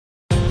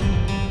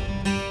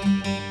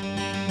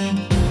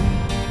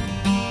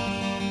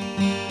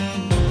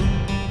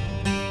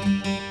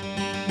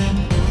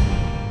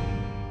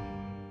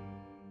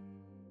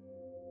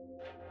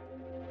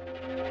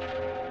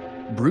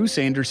Bruce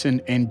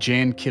Anderson and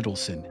Jan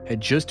Kittleson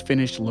had just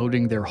finished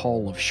loading their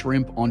haul of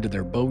shrimp onto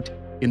their boat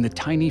in the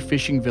tiny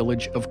fishing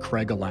village of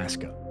Craig,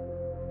 Alaska.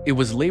 It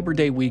was Labor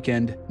Day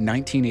weekend,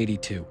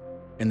 1982,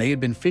 and they had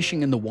been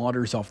fishing in the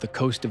waters off the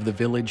coast of the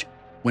village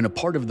when a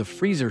part of the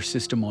freezer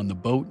system on the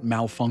boat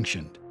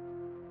malfunctioned.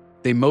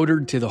 They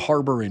motored to the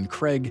harbor in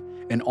Craig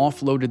and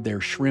offloaded their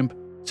shrimp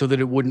so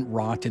that it wouldn't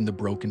rot in the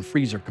broken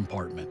freezer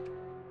compartment.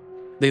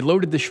 They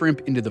loaded the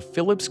shrimp into the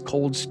Phillips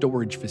cold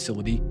storage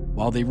facility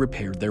while they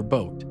repaired their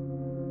boat.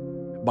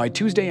 By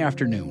Tuesday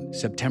afternoon,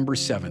 September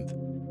 7th,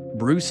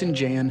 Bruce and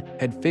Jan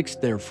had fixed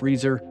their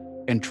freezer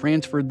and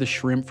transferred the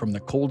shrimp from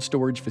the cold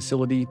storage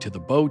facility to the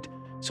boat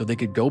so they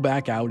could go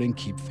back out and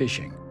keep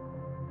fishing.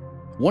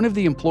 One of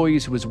the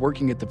employees who was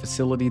working at the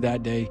facility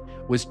that day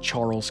was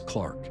Charles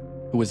Clark,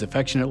 who was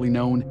affectionately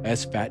known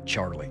as Fat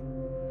Charlie.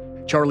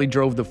 Charlie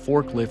drove the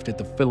forklift at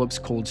the Phillips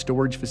cold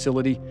storage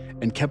facility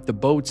and kept the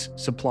boats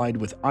supplied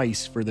with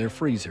ice for their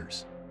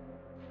freezers.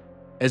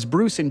 As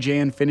Bruce and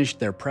Jan finished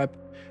their prep,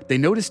 they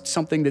noticed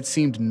something that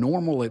seemed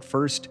normal at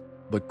first,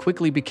 but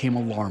quickly became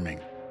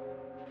alarming.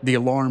 The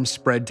alarm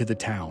spread to the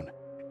town,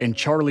 and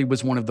Charlie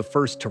was one of the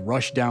first to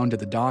rush down to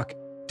the dock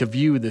to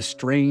view the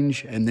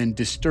strange and then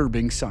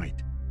disturbing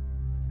sight.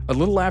 A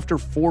little after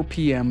 4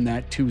 p.m.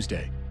 that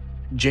Tuesday,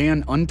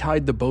 Jan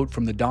untied the boat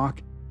from the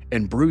dock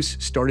and Bruce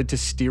started to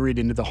steer it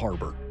into the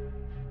harbor.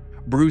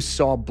 Bruce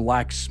saw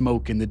black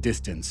smoke in the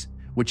distance,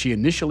 which he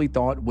initially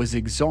thought was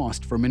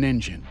exhaust from an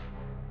engine.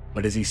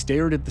 But as he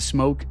stared at the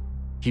smoke,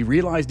 he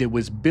realized it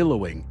was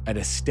billowing at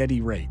a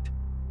steady rate.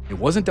 It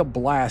wasn't a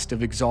blast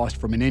of exhaust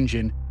from an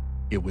engine,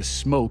 it was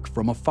smoke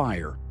from a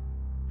fire.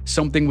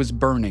 Something was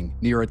burning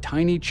near a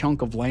tiny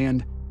chunk of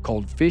land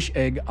called Fish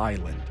Egg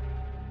Island.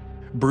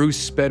 Bruce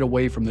sped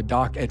away from the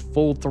dock at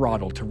full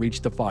throttle to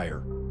reach the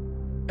fire.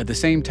 At the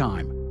same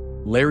time,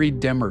 Larry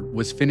Demmert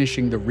was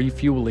finishing the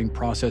refueling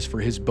process for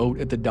his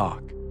boat at the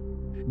dock.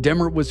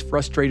 Demmert was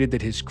frustrated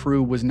that his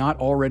crew was not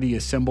already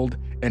assembled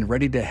and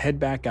ready to head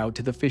back out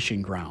to the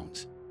fishing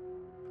grounds.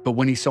 But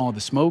when he saw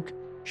the smoke,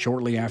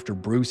 shortly after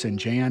Bruce and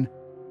Jan,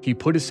 he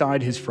put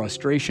aside his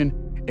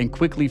frustration and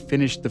quickly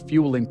finished the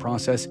fueling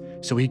process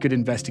so he could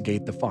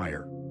investigate the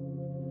fire.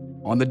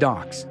 On the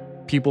docks,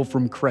 people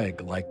from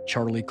Craig, like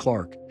Charlie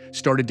Clark,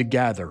 started to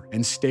gather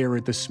and stare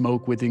at the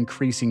smoke with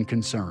increasing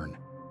concern.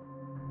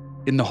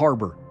 In the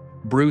harbor,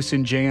 Bruce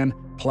and Jan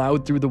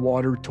plowed through the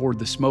water toward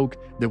the smoke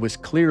that was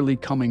clearly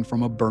coming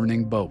from a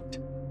burning boat.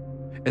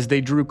 As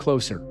they drew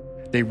closer,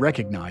 they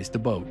recognized the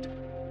boat.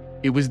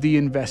 It was the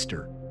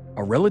Investor,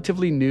 a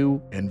relatively new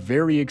and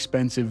very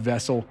expensive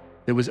vessel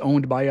that was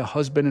owned by a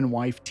husband and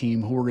wife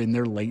team who were in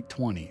their late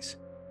 20s.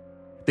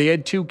 They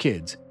had 2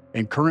 kids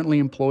and currently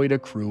employed a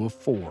crew of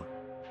 4.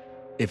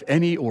 If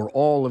any or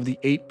all of the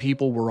 8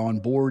 people were on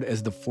board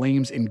as the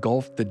flames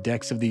engulfed the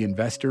decks of the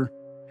Investor,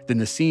 then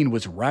the scene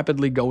was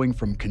rapidly going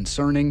from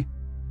concerning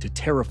to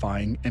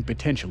terrifying and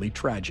potentially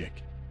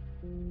tragic.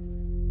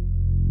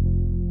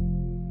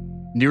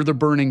 Near the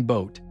burning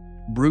boat,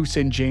 Bruce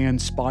and Jan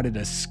spotted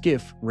a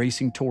skiff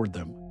racing toward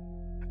them.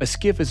 A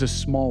skiff is a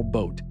small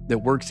boat that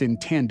works in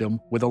tandem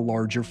with a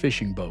larger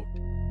fishing boat.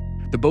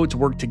 The boats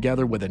work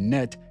together with a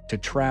net to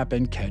trap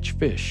and catch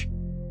fish.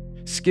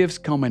 Skiffs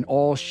come in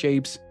all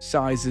shapes,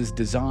 sizes,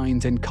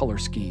 designs, and color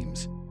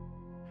schemes.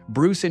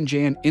 Bruce and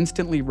Jan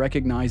instantly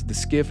recognized the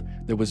skiff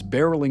that was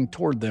barreling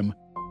toward them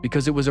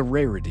because it was a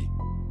rarity.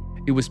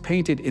 It was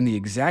painted in the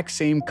exact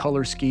same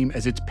color scheme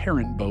as its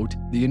parent boat,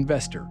 the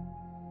Investor.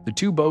 The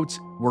 2 boats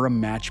were a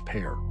match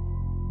pair.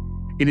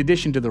 In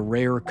addition to the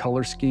rare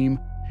color scheme,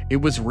 it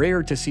was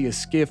rare to see a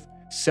skiff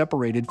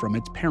separated from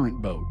its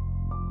parent boat.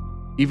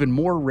 Even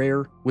more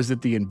rare was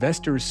that the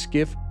Investor's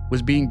skiff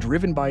was being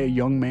driven by a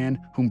young man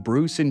whom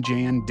Bruce and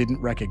Jan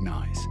didn't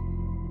recognize.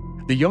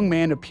 The young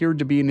man appeared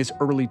to be in his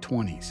early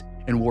 20s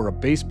and wore a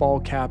baseball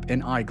cap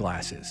and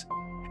eyeglasses,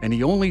 and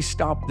he only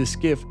stopped the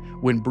skiff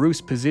when Bruce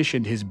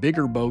positioned his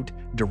bigger boat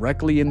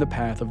directly in the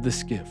path of the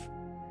skiff.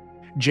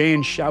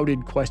 Jan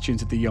shouted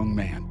questions at the young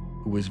man,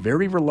 who was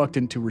very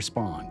reluctant to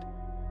respond.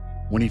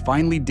 When he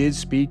finally did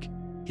speak,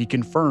 he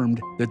confirmed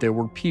that there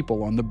were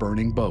people on the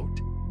burning boat.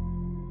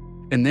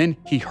 And then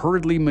he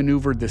hurriedly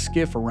maneuvered the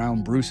skiff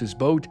around Bruce's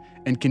boat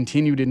and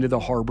continued into the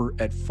harbor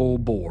at full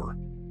bore.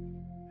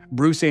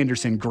 Bruce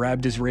Anderson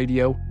grabbed his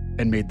radio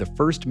and made the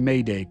first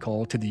Mayday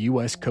call to the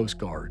U.S. Coast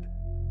Guard.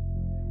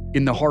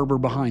 In the harbor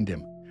behind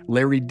him,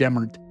 Larry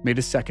Demmert made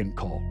a second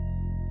call.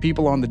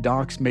 People on the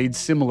docks made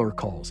similar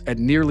calls at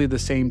nearly the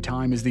same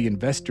time as the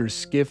Investor's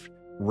skiff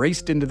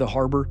raced into the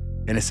harbor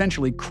and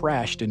essentially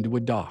crashed into a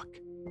dock.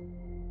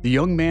 The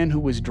young man who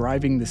was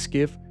driving the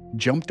skiff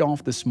jumped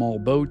off the small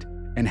boat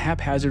and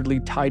haphazardly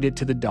tied it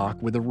to the dock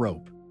with a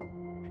rope.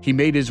 He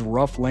made his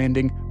rough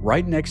landing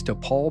right next to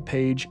Paul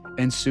Page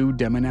and Sue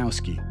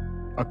Demanowski,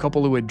 a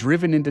couple who had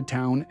driven into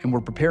town and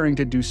were preparing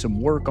to do some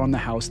work on the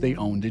house they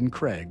owned in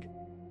Craig.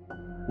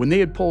 When they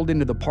had pulled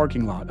into the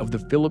parking lot of the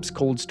Phillips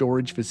cold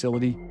storage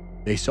facility,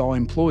 they saw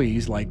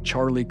employees like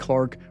Charlie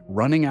Clark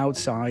running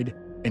outside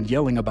and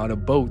yelling about a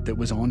boat that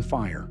was on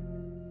fire.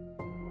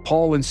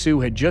 Paul and Sue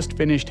had just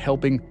finished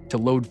helping to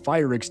load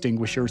fire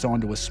extinguishers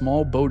onto a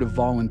small boat of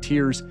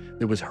volunteers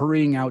that was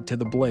hurrying out to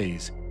the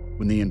blaze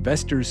when the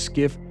investor's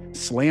skiff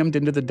slammed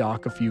into the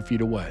dock a few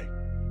feet away.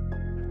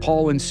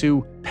 Paul and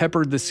Sue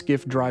peppered the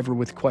skiff driver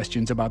with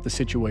questions about the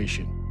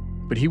situation,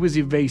 but he was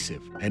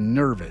evasive and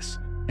nervous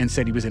and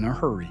said he was in a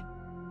hurry.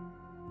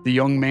 The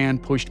young man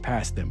pushed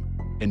past them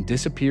and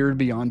disappeared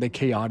beyond the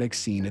chaotic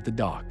scene at the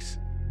docks.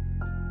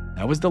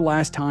 That was the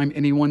last time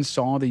anyone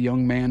saw the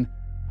young man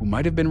who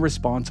might have been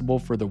responsible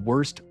for the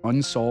worst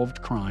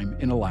unsolved crime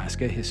in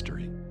Alaska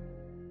history.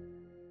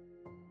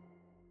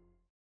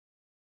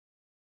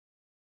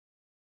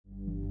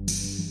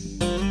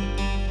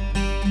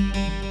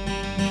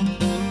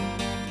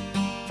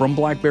 From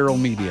Black Barrel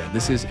Media,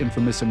 this is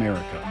Infamous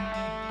America.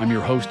 I'm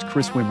your host,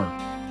 Chris Wimmer.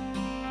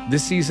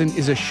 This season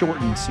is a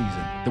shortened season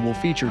that will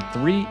feature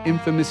 3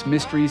 infamous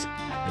mysteries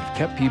that have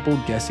kept people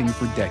guessing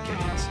for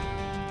decades.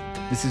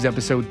 This is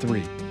Episode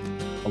 3,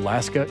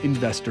 Alaska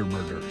Investor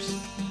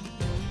Murders.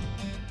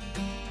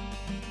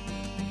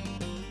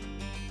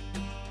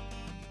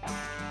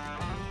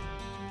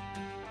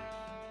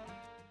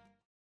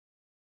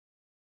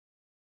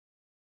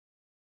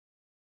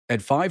 At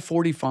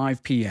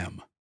 5:45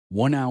 p.m.,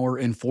 1 hour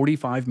and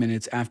 45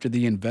 minutes after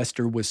the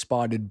investor was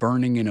spotted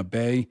burning in a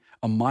bay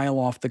a mile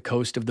off the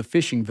coast of the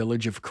fishing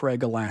village of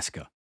Craig,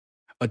 Alaska,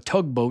 a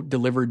tugboat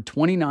delivered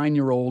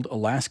 29-year-old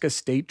Alaska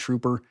State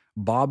Trooper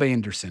Bob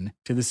Anderson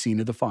to the scene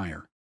of the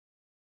fire.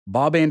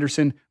 Bob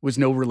Anderson was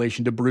no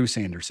relation to Bruce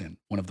Anderson,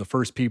 one of the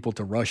first people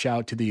to rush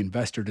out to the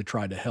investor to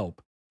try to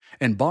help,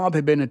 and Bob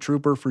had been a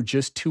trooper for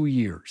just 2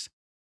 years.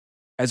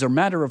 As a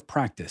matter of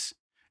practice,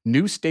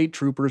 new state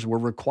troopers were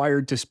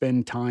required to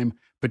spend time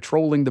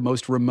patrolling the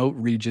most remote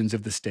regions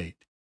of the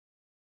state.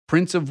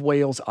 Prince of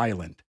Wales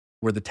Island,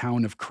 where the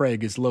town of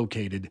Craig is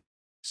located,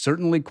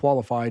 certainly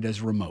qualified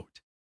as remote.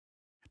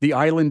 The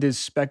island is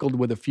speckled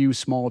with a few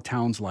small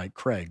towns like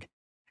Craig,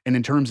 and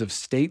in terms of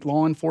state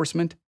law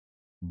enforcement,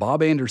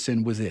 Bob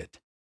Anderson was it.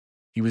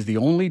 He was the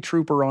only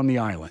trooper on the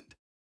island,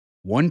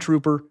 one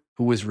trooper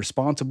who was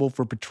responsible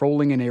for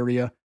patrolling an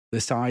area the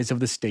size of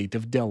the state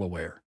of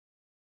Delaware.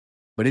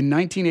 But in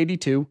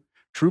 1982,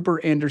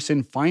 Trooper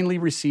Anderson finally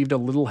received a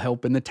little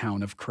help in the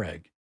town of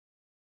Craig.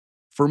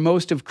 For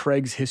most of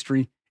Craig's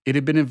history, it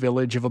had been a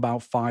village of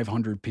about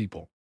 500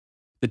 people.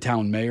 The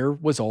town mayor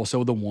was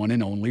also the one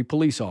and only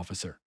police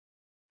officer.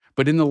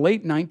 But in the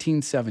late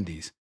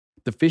 1970s,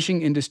 the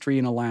fishing industry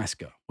in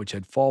Alaska, which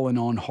had fallen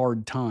on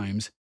hard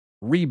times,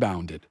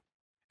 rebounded,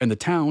 and the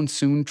town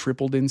soon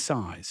tripled in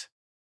size.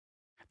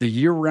 The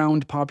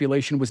year-round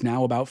population was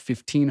now about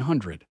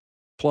 1,500,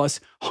 plus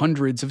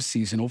hundreds of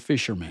seasonal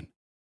fishermen.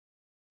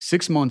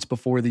 6 months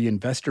before the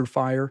investor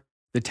fire,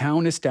 the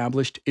town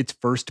established its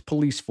first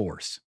police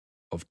force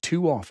of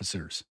 2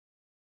 officers.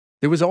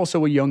 There was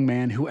also a young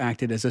man who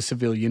acted as a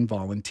civilian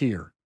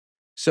volunteer.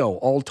 So,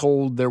 all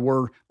told, there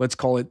were, let's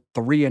call it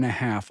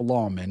 3.5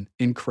 lawmen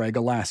in Craig,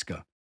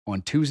 Alaska,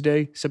 on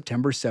Tuesday,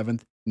 September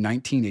 7th,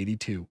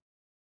 1982.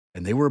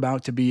 And they were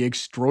about to be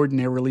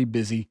extraordinarily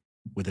busy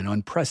with an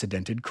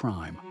unprecedented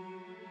crime.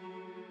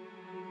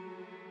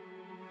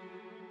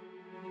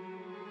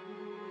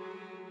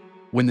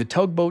 When the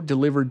tugboat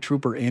delivered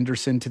Trooper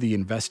Anderson to the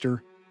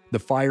investor, the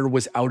fire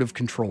was out of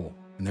control,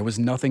 and there was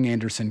nothing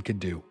Anderson could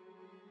do.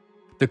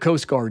 The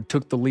Coast Guard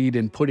took the lead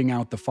in putting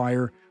out the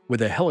fire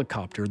with a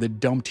helicopter that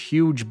dumped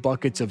huge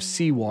buckets of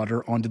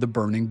seawater onto the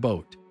burning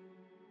boat.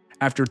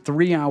 After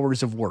 3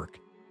 hours of work,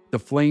 the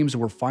flames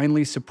were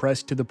finally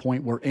suppressed to the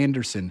point where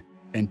Anderson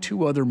and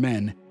 2 other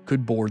men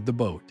could board the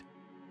boat.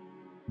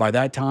 By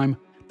that time,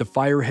 the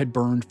fire had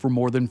burned for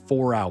more than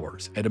 4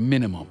 hours at a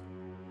minimum.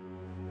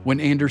 When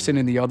Anderson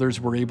and the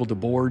others were able to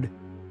board,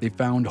 they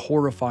found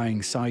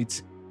horrifying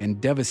sights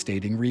and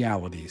devastating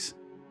realities.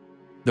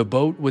 The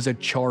boat was a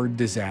charred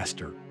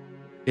disaster.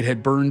 It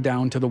had burned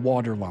down to the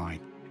waterline,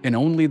 and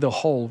only the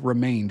hull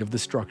remained of the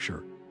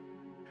structure.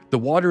 The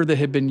water that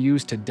had been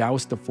used to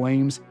douse the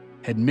flames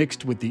had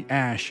mixed with the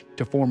ash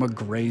to form a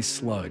gray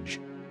sludge.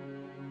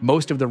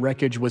 Most of the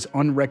wreckage was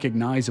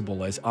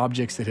unrecognizable as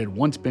objects that had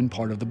once been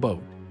part of the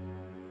boat,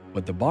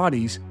 but the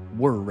bodies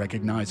were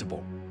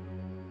recognizable.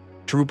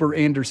 Trooper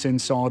Anderson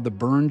saw the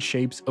burned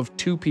shapes of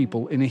 2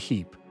 people in a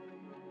heap.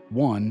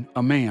 One,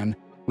 a man,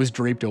 was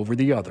draped over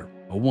the other,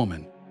 a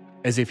woman,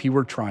 as if he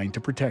were trying to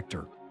protect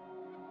her.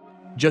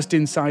 Just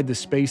inside the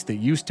space that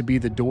used to be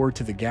the door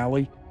to the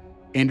galley,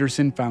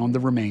 Anderson found the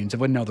remains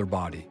of another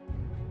body.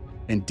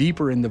 And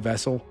deeper in the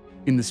vessel,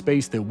 in the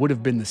space that would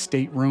have been the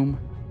stateroom,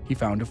 he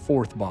found a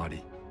 4th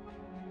body.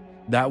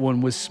 That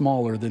one was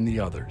smaller than the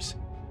others,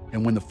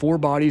 and when the 4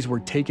 bodies were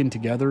taken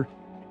together,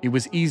 it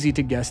was easy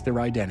to guess their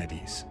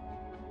identities.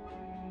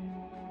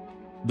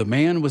 The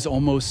man was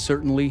almost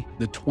certainly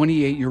the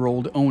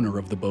 28-year-old owner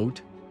of the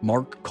boat,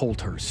 Mark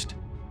Colthurst.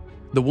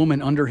 The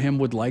woman under him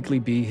would likely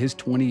be his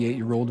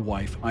 28-year-old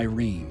wife,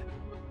 Irene.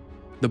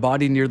 The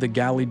body near the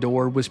galley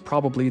door was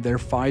probably their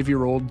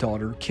 5-year-old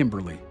daughter,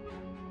 Kimberly.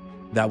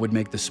 That would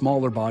make the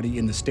smaller body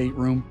in the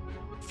stateroom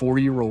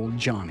 4-year-old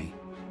Johnny.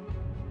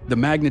 The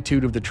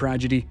magnitude of the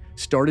tragedy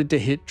started to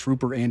hit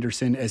Trooper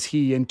Anderson as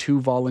he and 2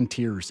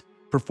 volunteers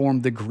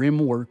performed the grim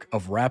work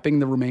of wrapping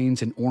the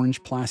remains in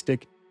orange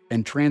plastic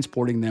and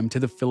transporting them to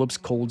the Phillips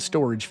cold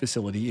storage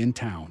facility in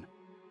town.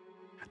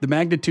 The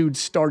magnitude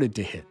started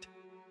to hit,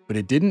 but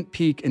it didn't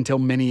peak until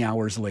many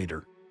hours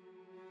later.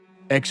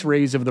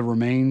 X-rays of the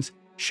remains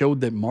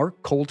showed that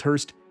Mark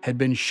Colthurst had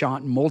been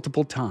shot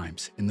multiple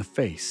times in the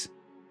face.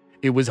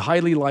 It was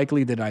highly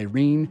likely that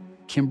Irene,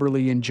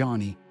 Kimberly, and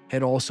Johnny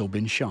had also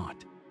been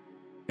shot.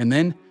 And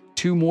then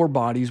 2 more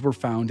bodies were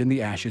found in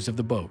the ashes of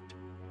the boat.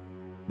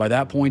 By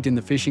that point in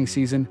the fishing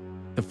season,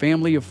 the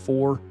family of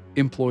 4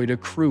 employed a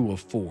crew of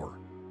 4.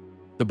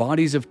 The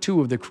bodies of 2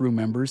 of the crew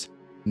members,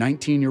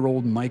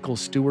 19-year-old Michael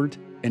Stewart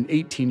and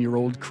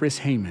 18-year-old Chris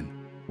Heyman,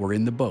 were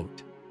in the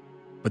boat.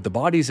 But the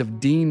bodies of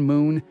Dean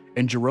Moon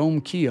and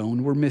Jerome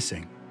Keown were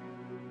missing.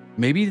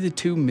 Maybe the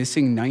 2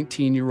 missing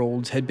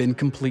 19-year-olds had been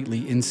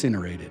completely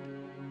incinerated,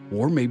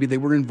 or maybe they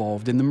were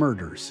involved in the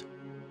murders.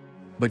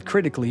 But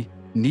critically,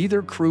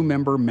 neither crew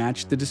member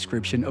matched the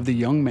description of the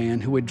young man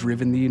who had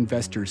driven the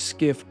investor's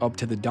skiff up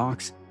to the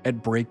docks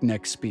at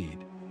breakneck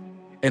speed.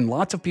 And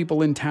lots of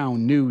people in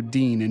town knew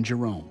Dean and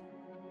Jerome.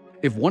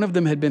 If one of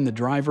them had been the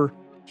driver,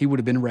 he would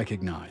have been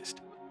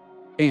recognized.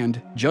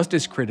 And, just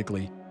as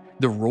critically,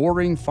 the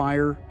roaring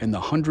fire and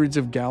the hundreds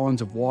of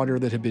gallons of water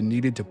that had been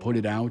needed to put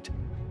it out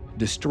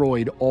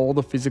destroyed all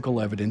the physical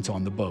evidence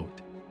on the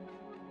boat.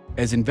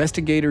 As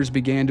investigators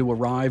began to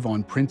arrive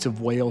on Prince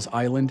of Wales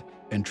Island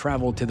and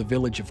traveled to the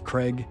village of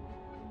Craig,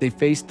 they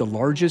faced the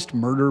largest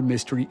murder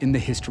mystery in the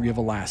history of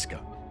Alaska.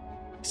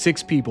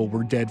 6 people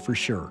were dead for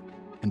sure,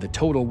 and the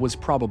total was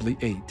probably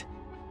 8.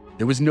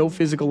 There was no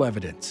physical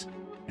evidence,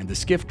 and the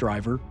skiff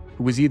driver,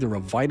 who was either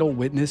a vital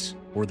witness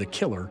or the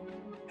killer,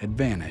 had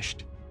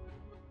vanished.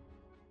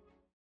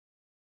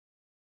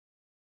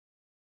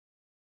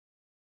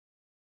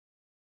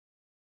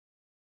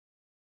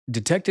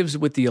 Detectives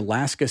with the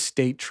Alaska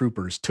State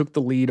Troopers took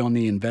the lead on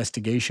the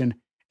investigation,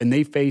 and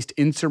they faced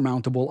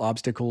insurmountable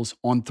obstacles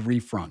on 3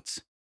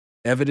 fronts: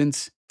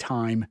 evidence,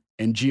 time,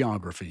 and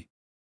geography.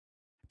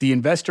 The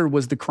investor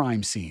was the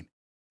crime scene,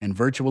 and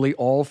virtually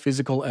all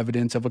physical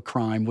evidence of a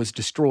crime was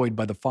destroyed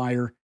by the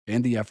fire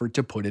and the effort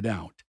to put it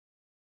out.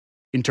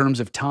 In terms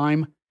of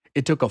time,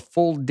 it took a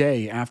full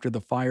day after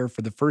the fire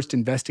for the first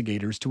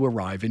investigators to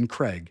arrive in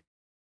Craig.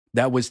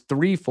 That was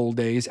 3 full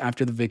days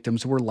after the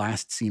victims were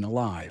last seen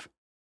alive.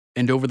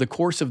 And over the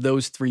course of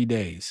those 3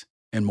 days,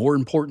 and more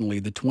importantly,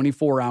 the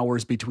 24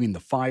 hours between the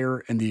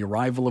fire and the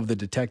arrival of the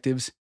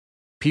detectives,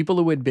 people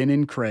who had been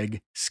in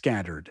Craig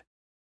scattered.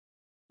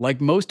 Like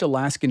most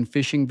Alaskan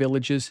fishing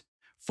villages,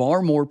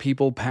 far more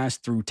people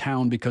passed through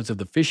town because of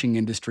the fishing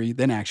industry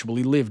than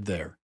actually lived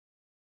there.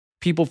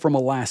 People from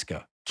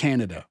Alaska,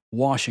 Canada,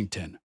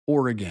 Washington,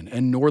 Oregon,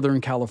 and Northern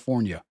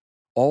California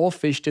all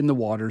fished in the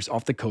waters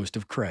off the coast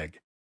of Craig.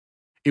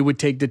 It would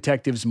take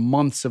detectives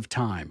months of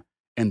time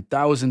and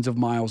thousands of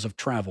miles of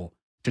travel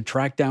to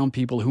track down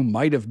people who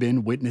might have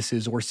been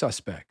witnesses or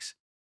suspects.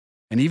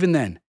 And even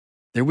then,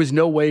 there was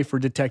no way for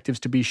detectives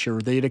to be sure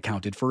they had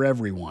accounted for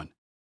everyone.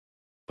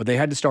 But they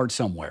had to start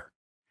somewhere,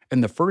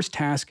 and the first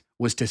task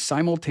was to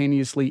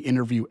simultaneously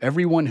interview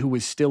everyone who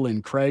was still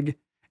in Craig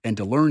and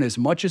to learn as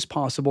much as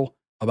possible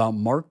about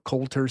Mark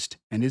Colthurst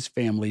and his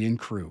family and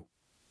crew.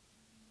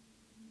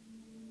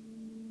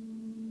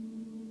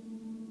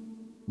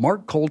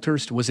 Mark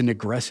Colthurst was an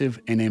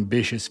aggressive and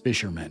ambitious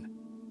fisherman.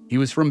 He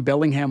was from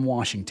Bellingham,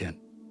 Washington,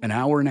 an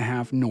hour and a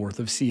half north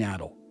of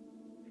Seattle.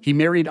 He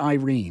married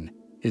Irene,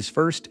 his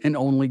first and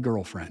only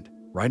girlfriend,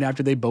 right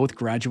after they both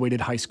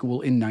graduated high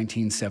school in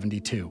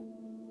 1972.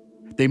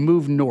 They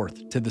moved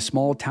north to the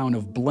small town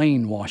of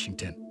Blaine,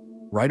 Washington,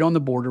 right on the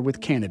border with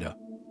Canada,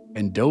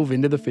 and dove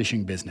into the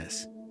fishing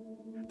business.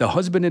 The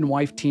husband and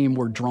wife team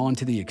were drawn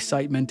to the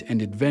excitement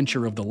and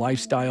adventure of the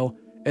lifestyle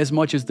as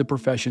much as the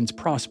profession's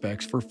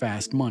prospects for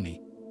fast money.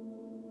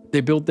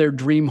 They built their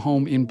dream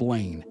home in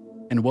Blaine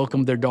and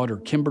welcomed their daughter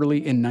Kimberly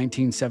in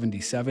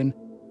 1977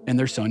 and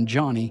their son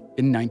Johnny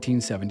in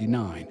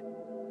 1979.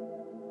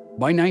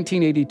 By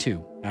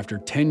 1982, after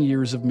 10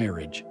 years of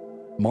marriage,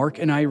 Mark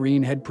and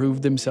Irene had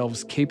proved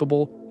themselves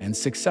capable and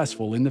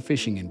successful in the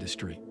fishing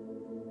industry.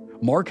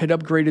 Mark had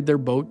upgraded their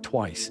boat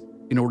twice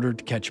in order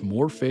to catch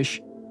more fish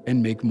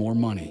and make more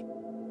money.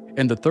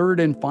 And the third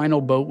and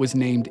final boat was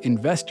named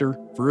Investor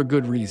for a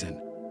good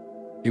reason.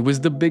 It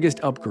was the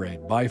biggest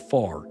upgrade by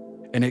far,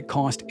 and it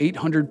cost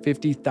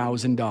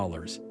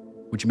 $850,000,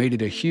 which made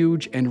it a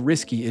huge and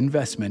risky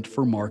investment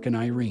for Mark and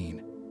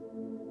Irene.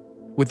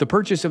 With the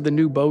purchase of the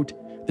new boat,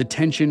 the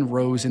tension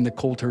rose in the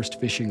Colthurst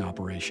fishing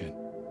operation.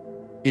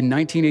 In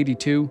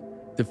 1982,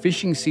 the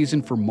fishing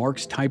season for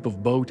Mark's type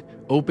of boat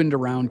opened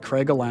around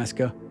Craig,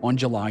 Alaska on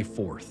July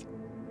 4th.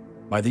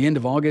 By the end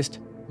of August,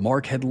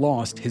 Mark had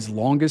lost his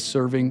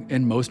longest-serving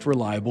and most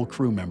reliable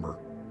crew member.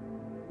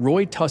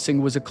 Roy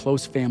Tussing was a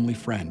close family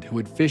friend who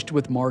had fished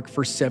with Mark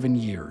for 7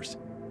 years.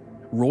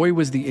 Roy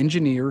was the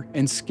engineer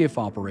and skiff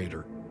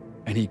operator,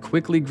 and he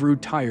quickly grew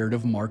tired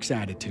of Mark's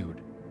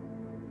attitude.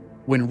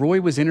 When Roy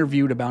was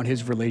interviewed about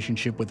his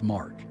relationship with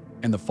Mark,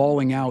 and the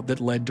falling out that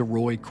led to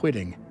Roy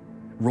quitting.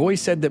 Roy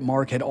said that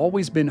Mark had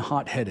always been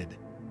hot-headed,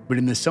 but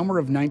in the summer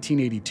of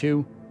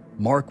 1982,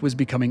 Mark was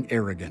becoming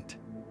arrogant.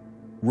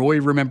 Roy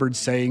remembered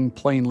saying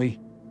plainly,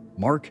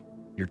 "Mark,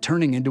 you're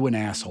turning into an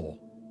asshole."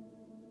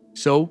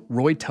 So,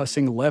 Roy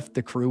Tussing left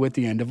the crew at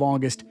the end of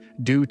August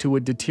due to a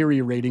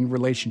deteriorating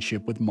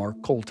relationship with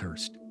Mark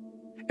Colthurst,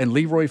 and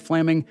Leroy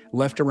Flaming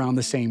left around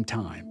the same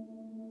time.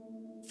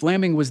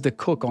 Flaming was the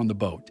cook on the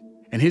boat,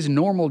 and his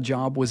normal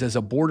job was as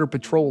a border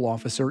patrol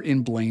officer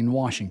in Blaine,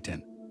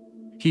 Washington.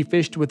 He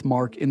fished with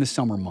Mark in the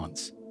summer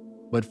months,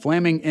 but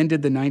Flaming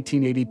ended the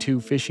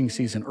 1982 fishing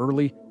season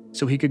early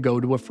so he could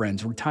go to a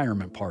friend's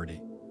retirement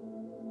party.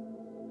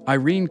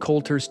 Irene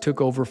Colthurst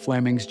took over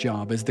Flaming's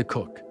job as the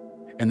cook,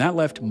 and that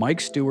left Mike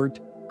Stewart,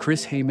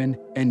 Chris Heyman,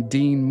 and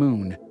Dean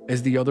Moon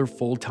as the other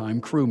full-time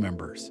crew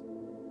members.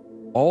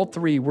 All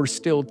three were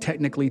still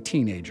technically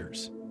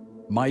teenagers.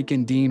 Mike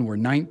and Dean were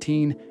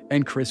 19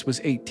 and Chris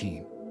was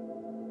 18.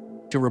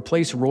 To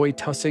replace Roy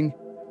Tussing,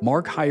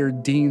 Mark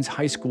hired Dean's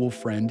high school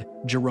friend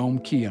Jerome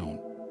Keown,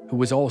 who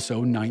was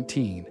also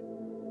 19.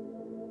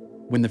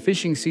 When the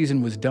fishing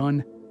season was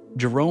done,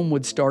 Jerome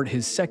would start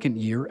his second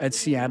year at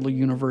Seattle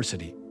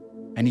University,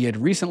 and he had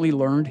recently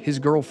learned his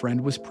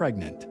girlfriend was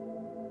pregnant.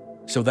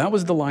 So that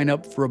was the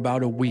lineup for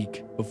about a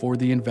week before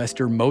the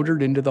investor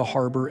motored into the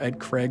harbor at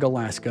Craig,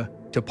 Alaska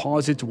to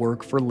pause its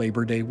work for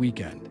Labor Day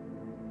weekend.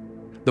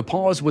 The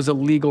pause was a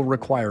legal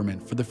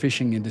requirement for the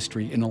fishing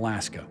industry in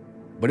Alaska,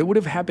 but it would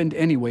have happened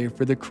anyway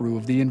for the crew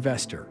of the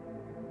investor.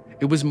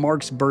 It was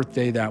Mark's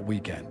birthday that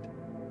weekend.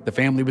 The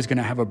family was going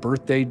to have a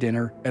birthday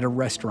dinner at a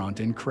restaurant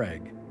in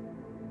Craig.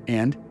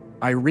 And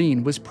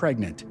Irene was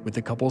pregnant with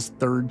the couple's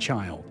third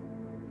child.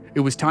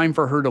 It was time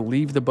for her to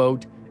leave the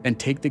boat and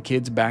take the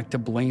kids back to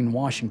Blaine,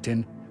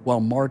 Washington,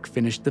 while Mark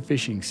finished the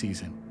fishing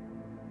season.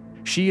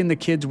 She and the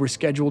kids were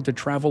scheduled to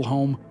travel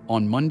home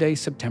on Monday,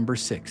 September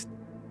 6th,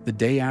 the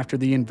day after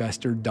the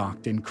investor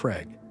docked in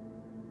Craig.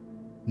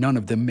 None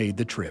of them made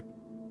the trip.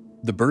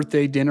 The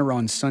birthday dinner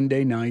on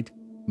Sunday night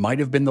might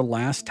have been the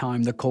last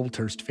time the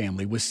Colthurst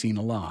family was seen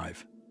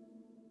alive.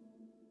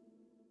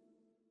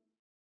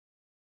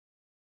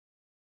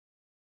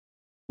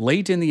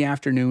 Late in the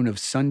afternoon of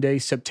Sunday,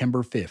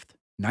 September 5th,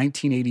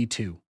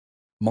 1982,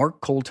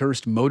 Mark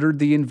Colthurst motored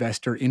the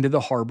investor into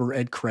the harbor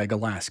at Craig,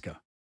 Alaska.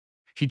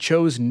 He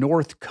chose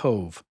North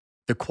Cove,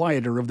 the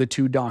quieter of the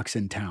two docks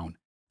in town,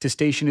 to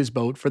station his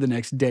boat for the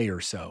next day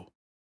or so.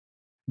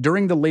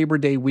 During the Labor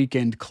Day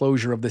weekend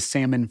closure of the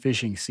salmon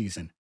fishing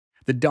season,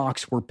 the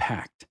docks were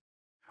packed.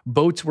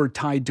 Boats were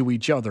tied to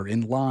each other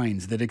in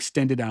lines that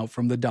extended out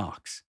from the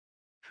docks.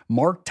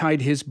 Mark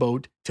tied his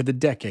boat to the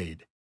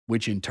Decade,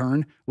 which in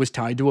turn was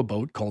tied to a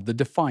boat called the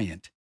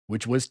Defiant,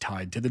 which was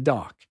tied to the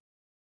dock.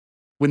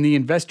 When the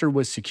investor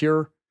was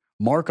secure,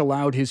 Mark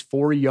allowed his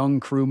 4 young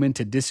crewmen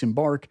to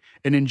disembark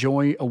and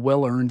enjoy a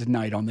well-earned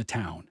night on the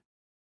town.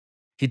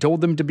 He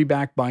told them to be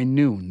back by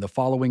noon the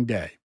following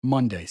day,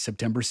 Monday,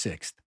 September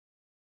 6th.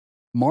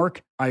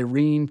 Mark,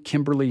 Irene,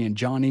 Kimberly, and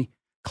Johnny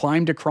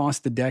climbed across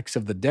the decks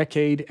of the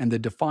Decade and the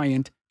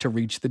Defiant to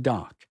reach the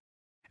dock,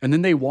 and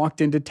then they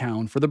walked into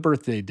town for the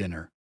birthday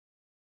dinner.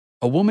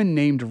 A woman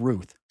named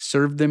Ruth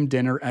served them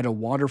dinner at a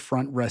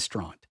waterfront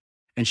restaurant,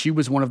 and she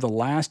was one of the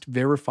last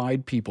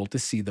verified people to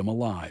see them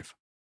alive.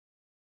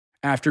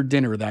 After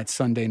dinner that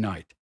Sunday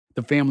night,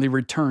 the family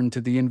returned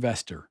to the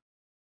investor.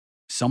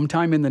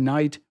 Sometime in the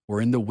night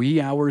or in the wee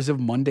hours of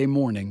Monday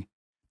morning,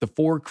 the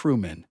 4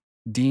 crewmen,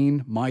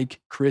 Dean, Mike,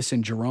 Chris,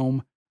 and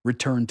Jerome,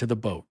 returned to the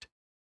boat.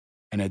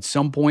 And at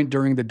some point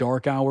during the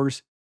dark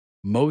hours,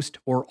 most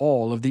or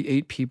all of the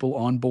 8 people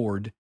on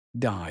board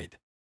died.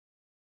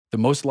 The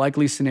most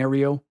likely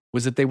scenario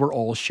was that they were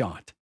all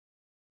shot.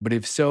 But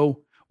if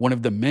so, one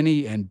of the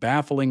many and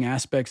baffling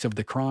aspects of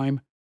the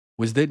crime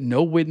was that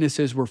no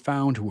witnesses were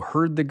found who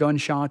heard the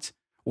gunshots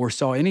or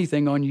saw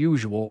anything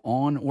unusual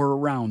on or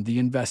around the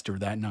investor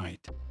that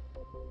night.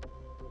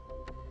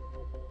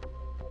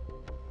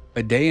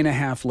 A day and a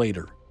half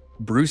later,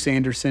 Bruce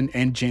Anderson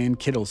and Jan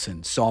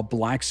Kittleson saw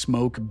black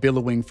smoke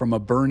billowing from a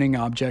burning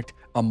object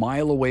a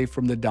mile away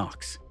from the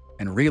docks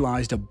and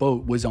realized a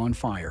boat was on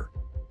fire.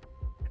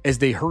 As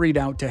they hurried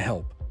out to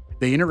help,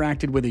 they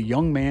interacted with a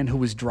young man who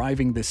was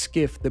driving the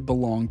skiff that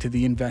belonged to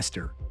the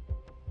investor.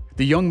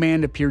 The young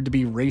man appeared to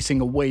be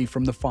racing away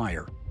from the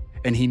fire,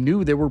 and he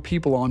knew there were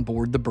people on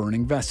board the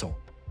burning vessel,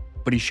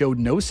 but he showed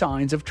no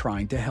signs of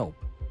trying to help.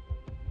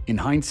 In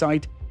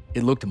hindsight,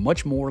 it looked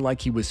much more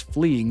like he was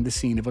fleeing the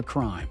scene of a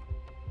crime.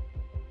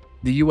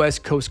 The U.S.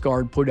 Coast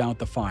Guard put out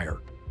the fire,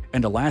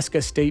 and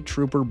Alaska State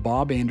Trooper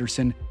Bob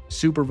Anderson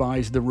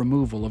supervised the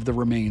removal of the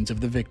remains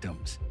of the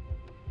victims.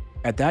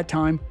 At that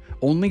time,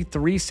 only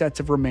 3 sets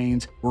of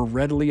remains were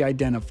readily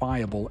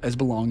identifiable as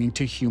belonging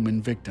to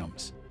human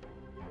victims.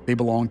 They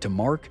belonged to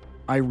Mark,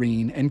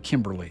 Irene, and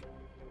Kimberly.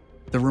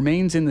 The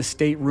remains in the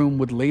stateroom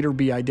would later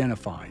be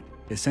identified,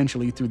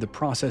 essentially through the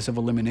process of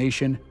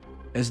elimination,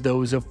 as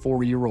those of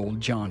 4-year-old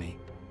Johnny.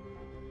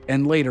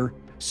 And later,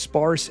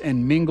 sparse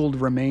and mingled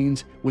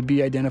remains would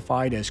be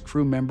identified as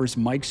crew members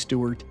Mike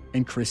Stewart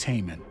and Chris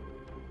Heyman.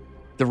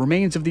 The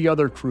remains of the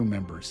other crew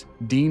members,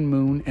 Dean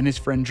Moon and his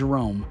friend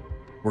Jerome,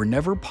 were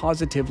never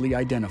positively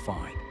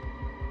identified.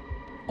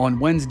 On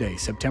Wednesday,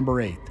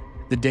 September 8th,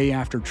 the day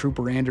after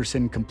Trooper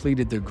Anderson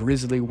completed the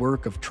grisly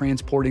work of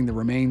transporting the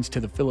remains to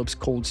the Phillips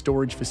cold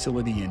storage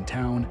facility in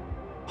town,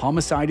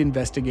 homicide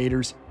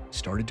investigators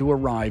started to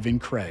arrive in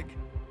Craig.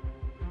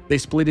 They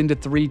split into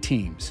 3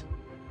 teams.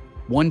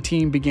 One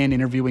team began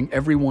interviewing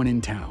everyone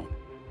in town.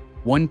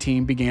 One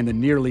team began the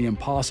nearly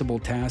impossible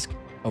task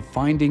of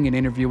finding and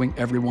interviewing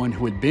everyone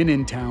who had been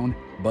in town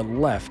but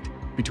left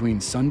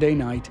between Sunday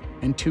night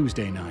and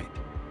Tuesday night.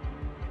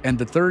 And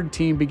the third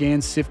team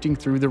began sifting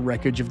through the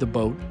wreckage of the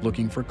boat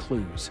looking for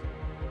clues.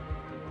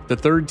 The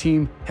third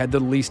team had the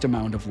least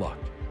amount of luck.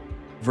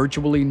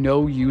 Virtually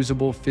no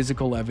usable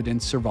physical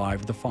evidence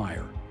survived the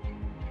fire.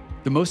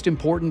 The most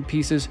important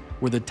pieces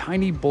were the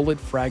tiny bullet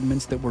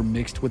fragments that were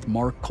mixed with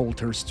Mark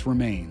Colthurst's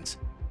remains,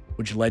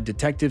 which led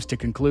detectives to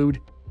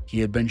conclude he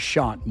had been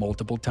shot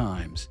multiple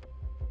times.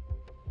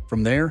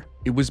 From there,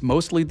 it was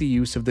mostly the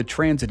use of the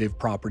transitive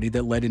property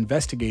that led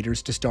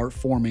investigators to start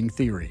forming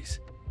theories.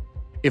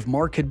 If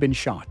Mark had been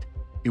shot,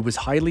 it was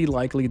highly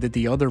likely that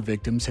the other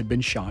victims had been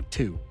shot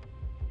too.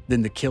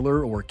 Then the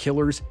killer or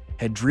killers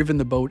had driven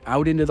the boat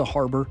out into the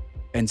harbor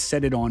and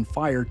set it on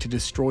fire to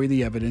destroy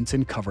the evidence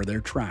and cover their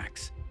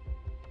tracks.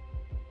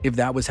 If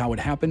that was how it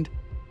happened,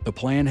 the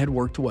plan had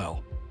worked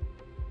well.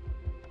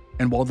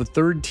 And while the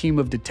third team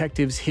of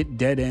detectives hit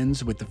dead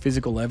ends with the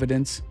physical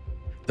evidence,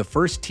 the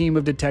first team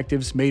of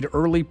detectives made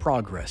early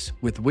progress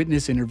with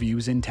witness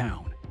interviews in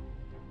town.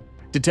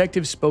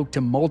 Detectives spoke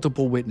to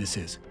multiple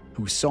witnesses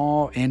who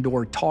saw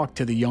and/or talked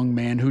to the young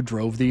man who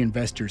drove the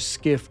investor's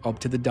skiff up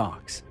to the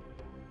docks.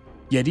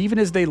 Yet even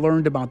as they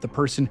learned about the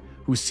person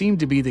who seemed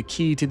to be the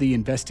key to the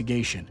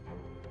investigation,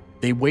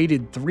 they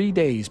waited 3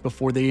 days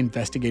before they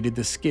investigated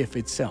the skiff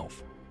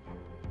itself.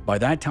 By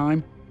that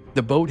time,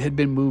 the boat had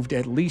been moved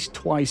at least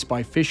twice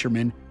by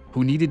fishermen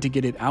who needed to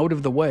get it out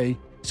of the way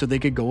so they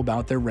could go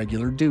about their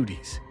regular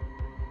duties.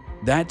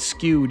 That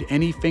skewed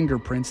any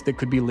fingerprints that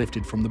could be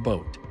lifted from the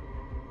boat.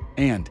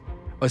 And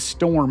a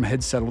storm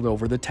had settled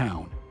over the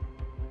town.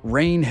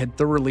 Rain had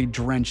thoroughly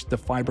drenched the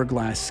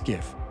fiberglass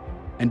skiff,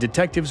 and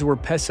detectives were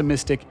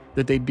pessimistic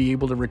that they'd be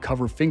able to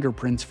recover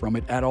fingerprints from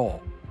it at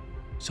all,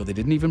 so they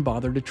didn't even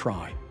bother to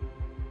try.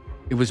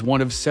 It was one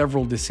of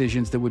several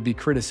decisions that would be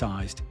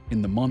criticized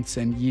in the months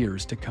and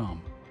years to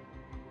come.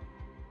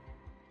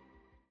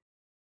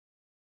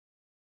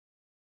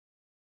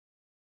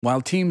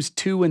 While teams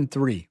 2 and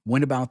 3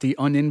 went about the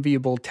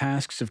unenviable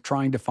tasks of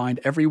trying to find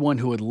everyone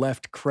who had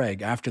left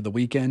Craig after the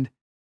weekend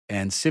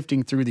and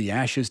sifting through the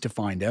ashes to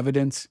find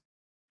evidence,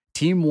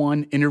 Team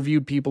 1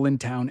 interviewed people in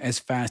town as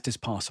fast as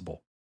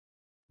possible.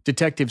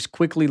 Detectives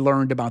quickly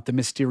learned about the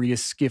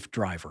mysterious skiff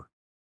driver.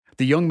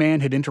 The young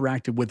man had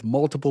interacted with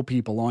multiple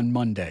people on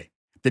Monday,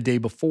 the day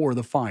before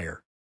the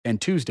fire,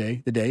 and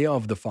Tuesday, the day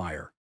of the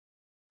fire.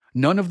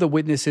 None of the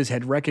witnesses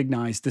had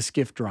recognized the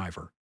skiff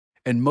driver,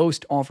 and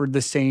most offered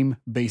the same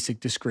basic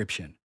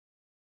description.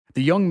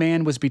 The young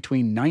man was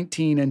between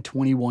 19 and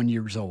 21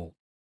 years old.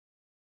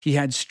 He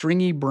had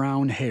stringy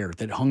brown hair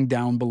that hung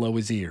down below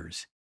his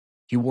ears.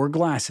 He wore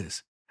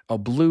glasses, a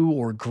blue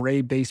or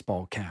gray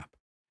baseball cap,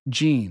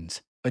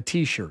 jeans, a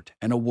t-shirt,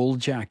 and a wool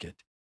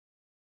jacket.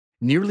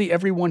 Nearly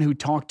everyone who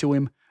talked to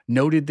him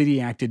noted that he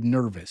acted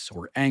nervous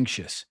or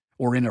anxious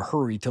or in a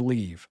hurry to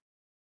leave.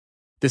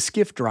 The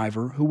skiff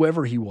driver,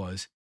 whoever he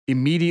was,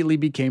 immediately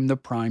became the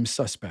prime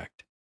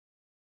suspect.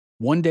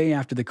 One day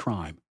after the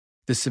crime,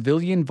 the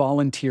civilian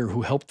volunteer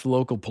who helped the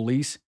local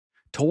police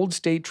told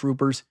state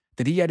troopers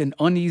that he had an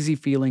uneasy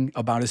feeling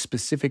about a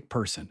specific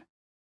person.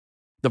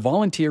 The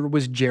volunteer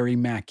was Jerry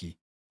Mackey,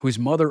 whose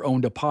mother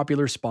owned a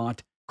popular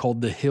spot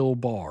called the Hill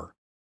Bar.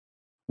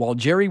 While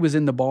Jerry was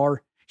in the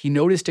bar, he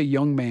noticed a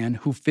young man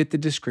who fit the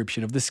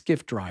description of the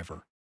skiff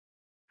driver.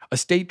 A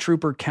state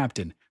trooper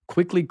captain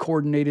quickly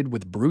coordinated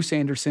with Bruce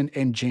Anderson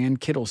and Jan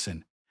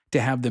Kittleson to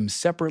have them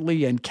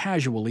separately and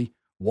casually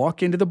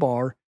walk into the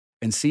bar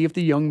and see if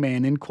the young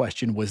man in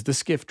question was the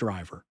skiff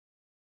driver.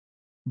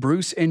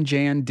 Bruce and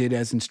Jan did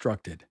as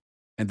instructed,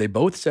 and they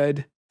both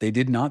said they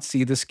did not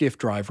see the skiff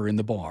driver in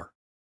the bar.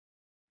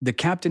 The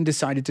captain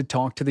decided to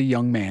talk to the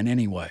young man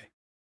anyway.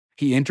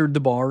 He entered the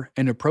bar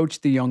and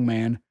approached the young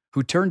man,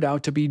 who turned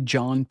out to be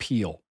John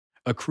Peel,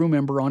 a crew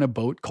member on a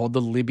boat called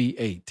the Libby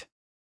 8.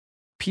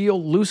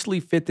 Peel loosely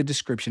fit the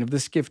description of the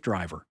skiff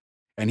driver,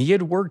 and he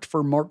had worked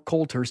for Mark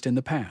Colthurst in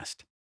the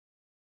past.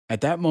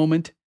 At that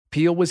moment,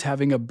 Peel was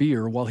having a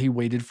beer while he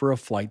waited for a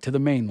flight to the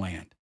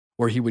mainland,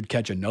 where he would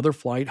catch another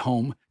flight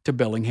home to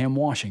Bellingham,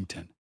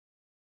 Washington.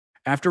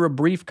 After a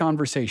brief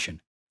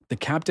conversation, the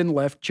captain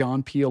left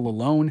John Peel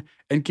alone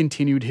and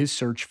continued his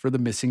search for the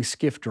missing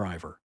skiff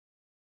driver.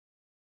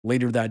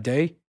 Later that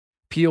day,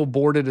 Peel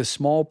boarded a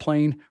small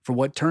plane for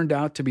what turned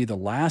out to be the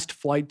last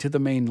flight to the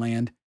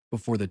mainland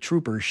before the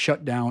troopers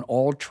shut down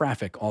all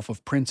traffic off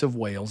of Prince of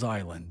Wales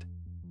Island.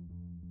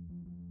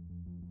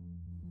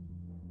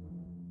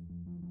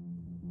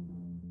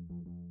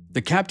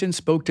 The captain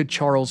spoke to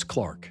Charles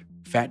Clark,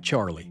 Fat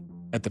Charlie,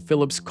 at the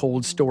Phillips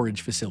cold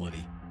storage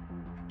facility.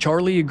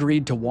 Charlie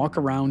agreed to walk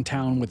around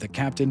town with the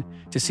captain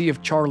to see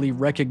if Charlie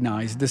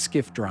recognized the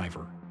skiff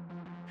driver.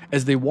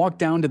 As they walked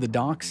down to the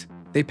docks,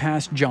 they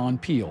passed John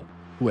Peel,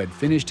 who had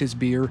finished his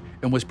beer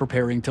and was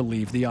preparing to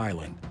leave the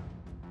island.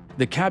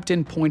 The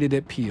captain pointed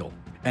at Peel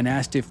and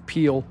asked if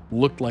Peel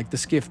looked like the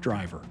skiff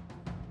driver.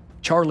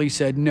 Charlie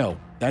said, "No,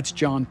 that's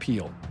John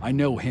Peel. I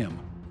know him."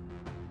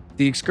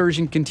 The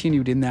excursion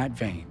continued in that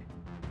vein.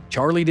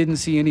 Charlie didn't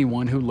see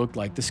anyone who looked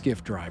like the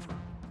skiff driver.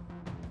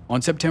 On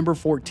September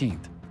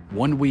 14th,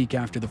 1 week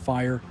after the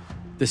fire,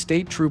 the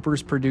state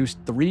troopers produced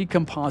 3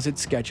 composite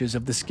sketches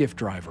of the skiff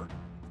driver,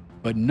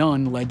 but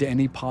none led to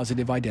any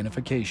positive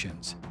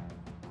identifications.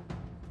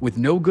 With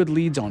no good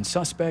leads on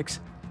suspects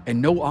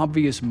and no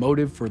obvious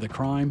motive for the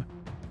crime,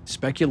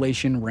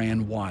 speculation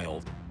ran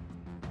wild.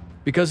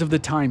 Because of the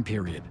time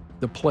period,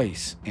 the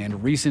place,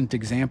 and recent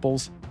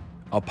examples,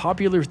 a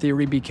popular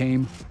theory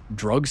became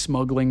drug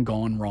smuggling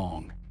gone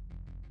wrong.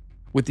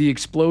 With the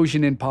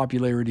explosion in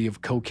popularity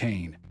of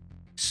cocaine,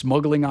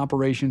 smuggling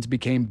operations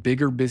became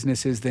bigger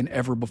businesses than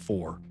ever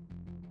before.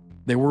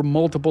 There were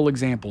multiple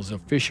examples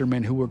of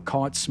fishermen who were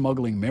caught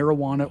smuggling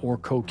marijuana or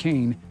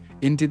cocaine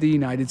into the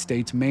United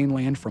States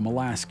mainland from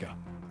Alaska.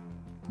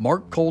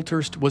 Mark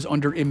Colthurst was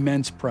under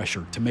immense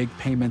pressure to make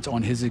payments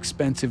on his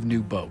expensive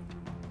new boat.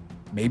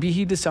 Maybe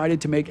he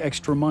decided to make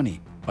extra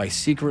money by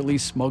secretly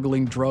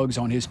smuggling drugs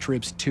on his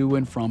trips to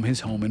and from his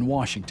home in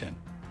Washington.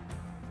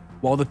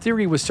 While the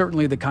theory was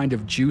certainly the kind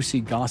of juicy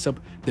gossip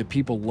that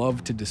people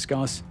loved to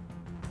discuss,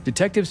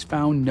 detectives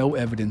found no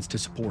evidence to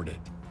support it.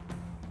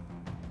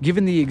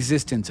 Given the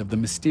existence of the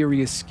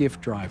mysterious skiff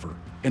driver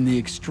and the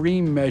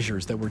extreme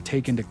measures that were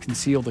taken to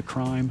conceal the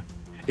crime,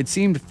 it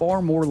seemed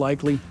far more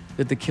likely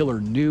that the killer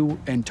knew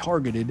and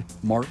targeted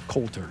Mark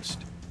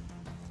Colthurst.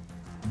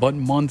 But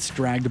months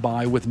dragged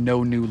by with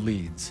no new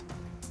leads.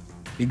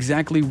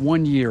 Exactly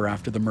 1 year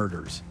after the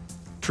murders,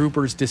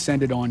 troopers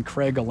descended on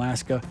Craig,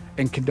 Alaska,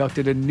 and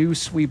conducted a new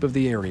sweep of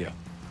the area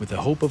with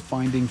the hope of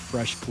finding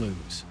fresh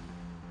clues.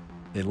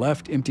 They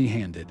left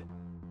empty-handed.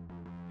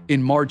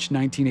 In March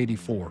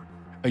 1984,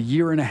 a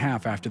year and a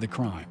half after the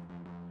crime,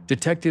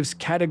 detectives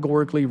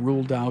categorically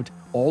ruled out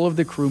all of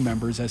the crew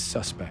members as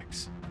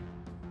suspects.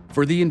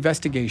 For the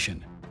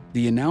investigation,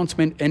 the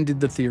announcement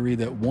ended the theory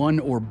that one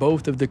or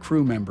both of the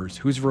crew members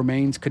whose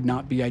remains could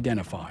not be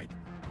identified,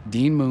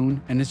 Dean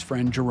Moon and his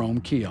friend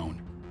Jerome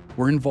Keown,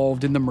 were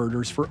involved in the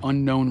murders for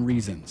unknown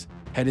reasons,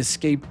 had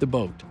escaped the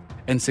boat,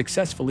 and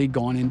successfully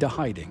gone into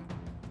hiding.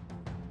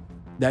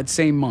 That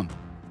same month,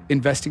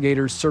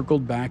 investigators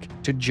circled back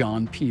to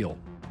John Peel,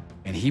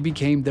 and he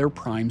became their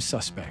prime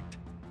suspect.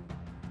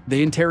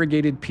 They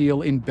interrogated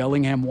Peel in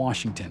Bellingham,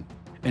 Washington,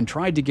 and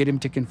tried to get him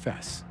to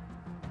confess.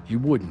 He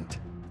wouldn't.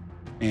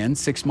 And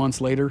 6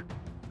 months later,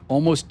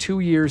 almost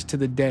 2 years to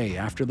the day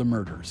after the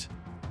murders,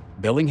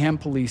 Bellingham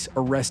police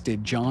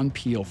arrested John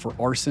Peel for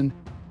arson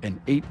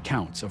and 8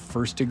 counts of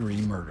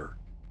first-degree murder.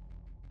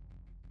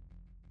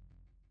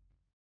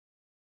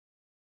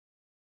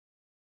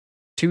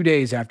 Two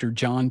days after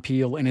John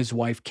Peel and his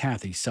wife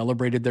Kathy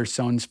celebrated their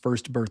son's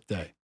first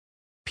birthday,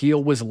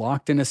 Peel was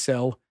locked in a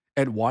cell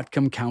at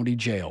Whatcom County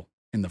Jail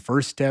in the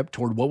first step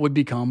toward what would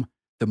become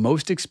the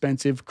most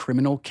expensive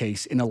criminal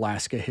case in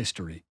Alaska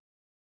history.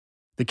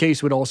 The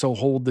case would also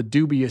hold the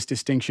dubious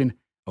distinction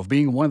of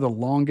being one of the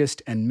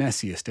longest and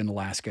messiest in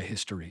Alaska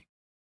history.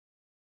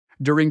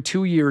 During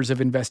 2 years of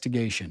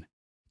investigation,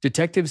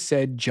 detectives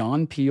said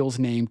John Peel's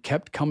name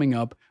kept coming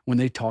up when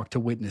they talked to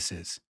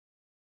witnesses.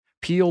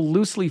 Peel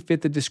loosely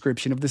fit the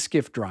description of the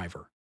skiff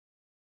driver.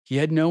 He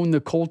had known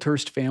the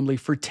Colthurst family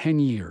for 10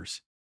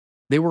 years.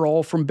 They were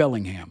all from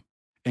Bellingham,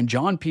 and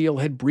John Peel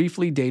had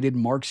briefly dated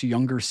Mark's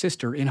younger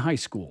sister in high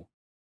school.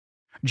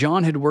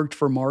 John had worked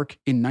for Mark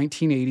in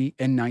 1980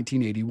 and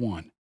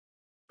 1981,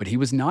 but he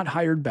was not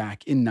hired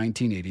back in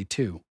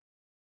 1982.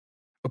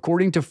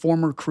 According to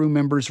former crew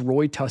members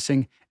Roy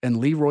Tussing and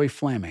Leroy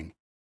Flaming,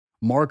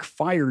 Mark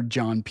fired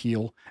John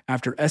Peel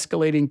after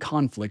escalating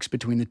conflicts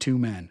between the two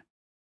men.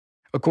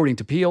 According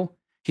to Peel,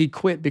 he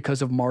quit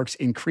because of Mark's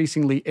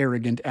increasingly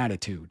arrogant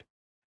attitude,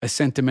 a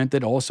sentiment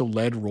that also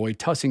led Roy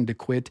Tussing to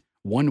quit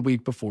 1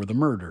 week before the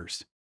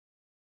murders.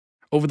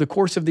 Over the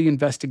course of the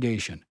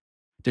investigation,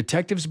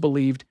 detectives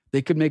believed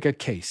they could make a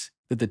case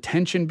that the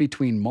tension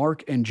between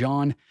Mark and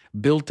John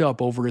built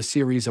up over a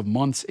series of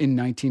months in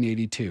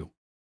 1982.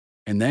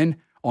 And then,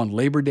 on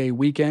Labor Day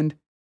weekend,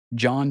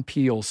 John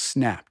Peel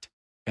snapped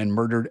and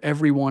murdered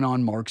everyone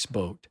on Mark's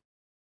boat.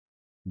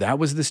 That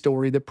was the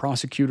story that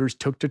prosecutors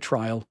took to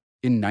trial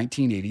in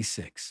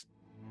 1986.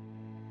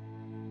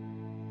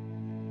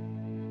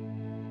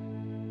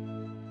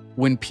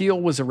 When Peel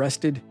was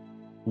arrested,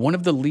 one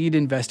of the lead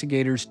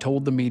investigators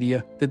told the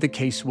media that the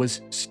case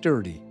was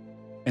sturdy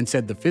and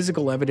said the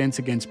physical evidence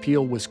against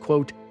Peel was,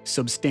 quote,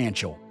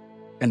 substantial,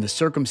 and the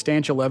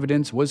circumstantial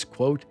evidence was,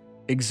 quote,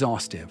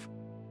 exhaustive.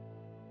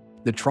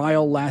 The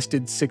trial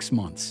lasted 6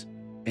 months,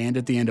 and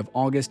at the end of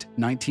August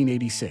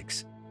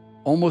 1986,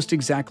 almost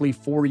exactly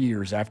 4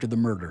 years after the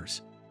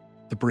murders,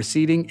 the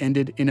proceeding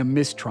ended in a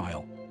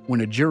mistrial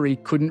when a jury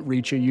couldn't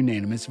reach a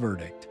unanimous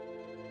verdict.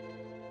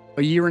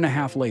 A year and a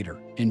half later,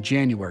 in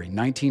January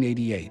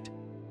 1988,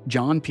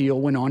 John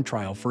Peel went on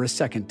trial for a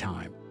second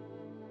time.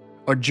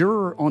 A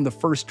juror on the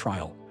first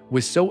trial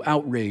was so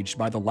outraged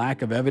by the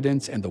lack of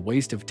evidence and the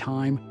waste of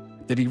time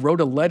that he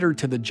wrote a letter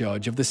to the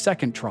judge of the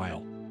second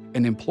trial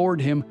and implored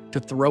him to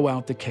throw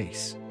out the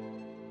case.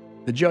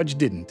 The judge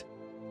didn't,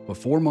 but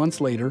 4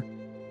 months later,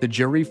 the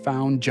jury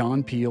found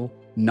John Peel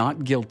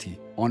not guilty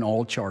on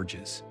all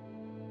charges.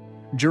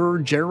 Juror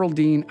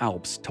Geraldine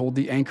Alps told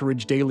the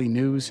Anchorage Daily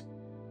News,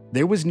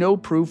 "There was no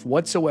proof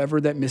whatsoever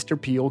that Mr.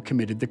 Peel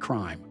committed the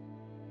crime.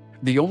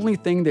 The only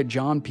thing that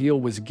John Peel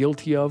was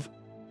guilty of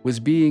was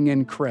being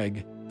in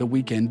Craig the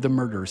weekend the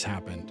murders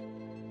happened."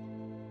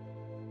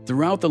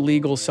 Throughout the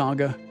legal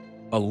saga,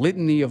 a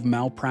litany of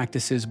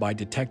malpractices by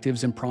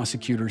detectives and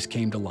prosecutors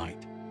came to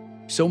light,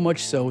 so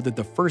much so that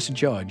the first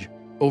judge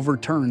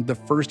overturned the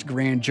first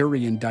grand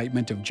jury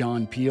indictment of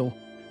John Peel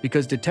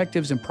because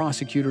detectives and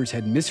prosecutors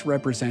had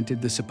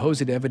misrepresented the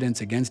supposed evidence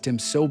against him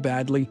so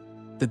badly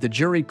that the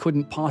jury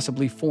couldn't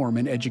possibly form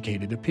an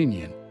educated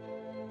opinion.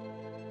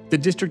 The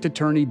district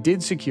attorney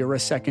did secure a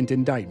second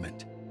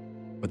indictment,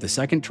 but the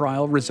second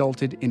trial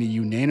resulted in a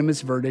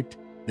unanimous verdict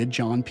that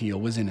John Peel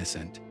was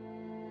innocent.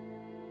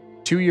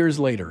 2 years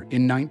later,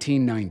 in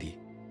 1990,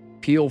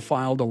 Peel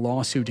filed a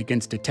lawsuit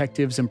against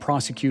detectives and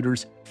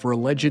prosecutors for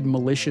alleged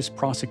malicious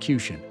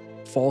prosecution,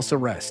 false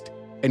arrest,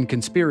 and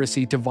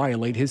conspiracy to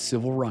violate his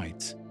civil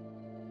rights.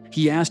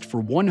 He asked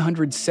for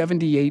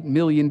 $178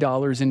 million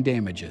in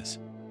damages,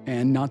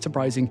 and not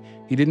surprising,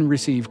 he didn't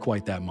receive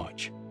quite that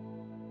much.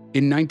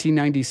 In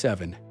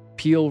 1997,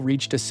 Peel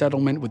reached a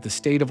settlement with the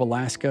state of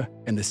Alaska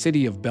and the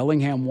city of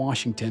Bellingham,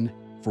 Washington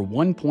for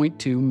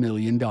 $1.2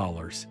 million.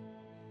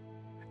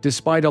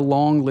 Despite a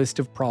long list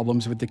of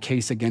problems with the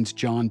case against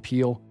John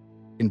Peel,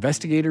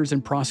 investigators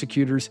and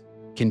prosecutors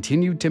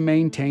continued to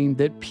maintain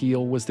that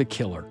Peel was the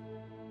killer.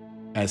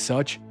 As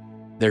such,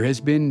 there has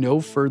been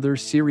no further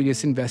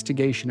serious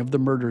investigation of the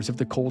murders of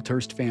the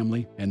Colthurst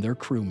family and their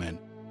crewmen.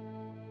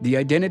 The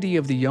identity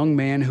of the young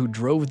man who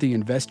drove the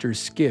investor's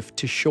skiff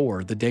to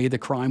shore the day the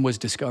crime was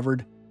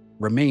discovered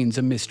remains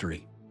a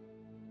mystery,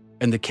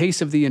 and the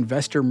case of the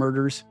investor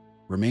murders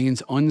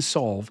remains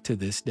unsolved to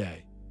this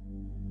day.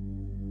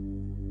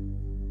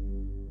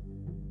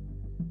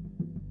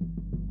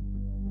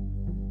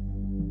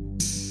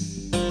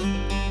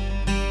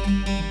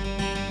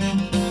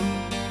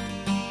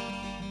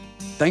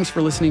 Thanks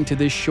for listening to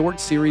this short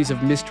series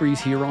of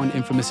mysteries here on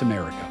Infamous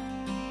America.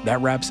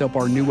 That wraps up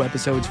our new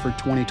episodes for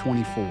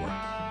 2024.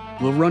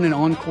 We'll run an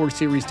encore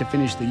series to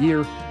finish the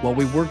year while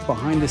we work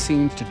behind the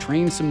scenes to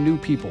train some new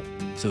people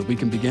so that we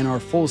can begin our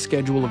full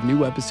schedule of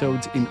new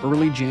episodes in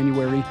early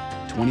January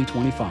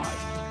 2025.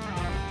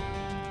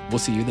 We'll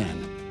see you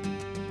then.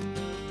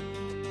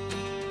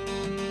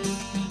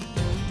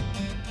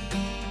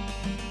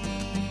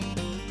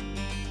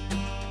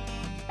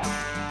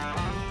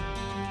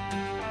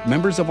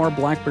 Members of our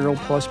Black Barrel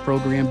Plus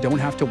program don't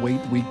have to wait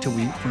week to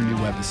week for new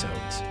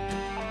episodes.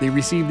 They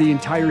receive the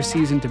entire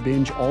season to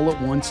binge all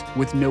at once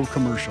with no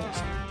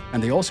commercials,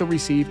 and they also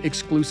receive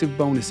exclusive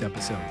bonus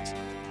episodes.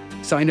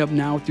 Sign up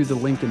now through the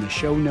link in the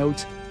show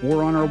notes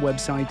or on our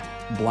website,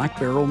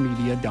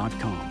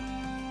 blackbarrelmedia.com.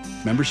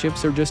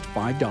 Memberships are just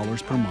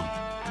 $5 per month.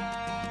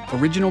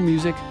 Original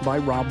music by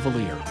Rob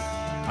Valier.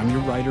 I'm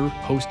your writer,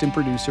 host, and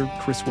producer,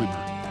 Chris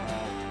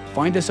Wimmer.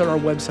 Find us at our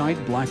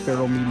website,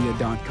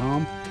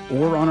 blackbarrelmedia.com,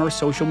 or on our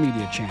social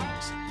media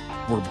channels.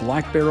 We're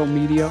Black Barrel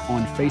Media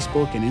on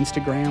Facebook and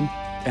Instagram,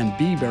 and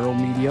B Barrel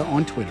Media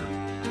on Twitter.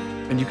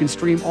 And you can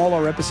stream all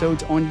our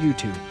episodes on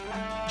YouTube.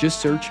 Just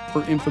search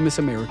for Infamous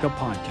America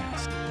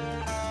Podcast.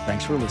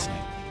 Thanks for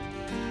listening.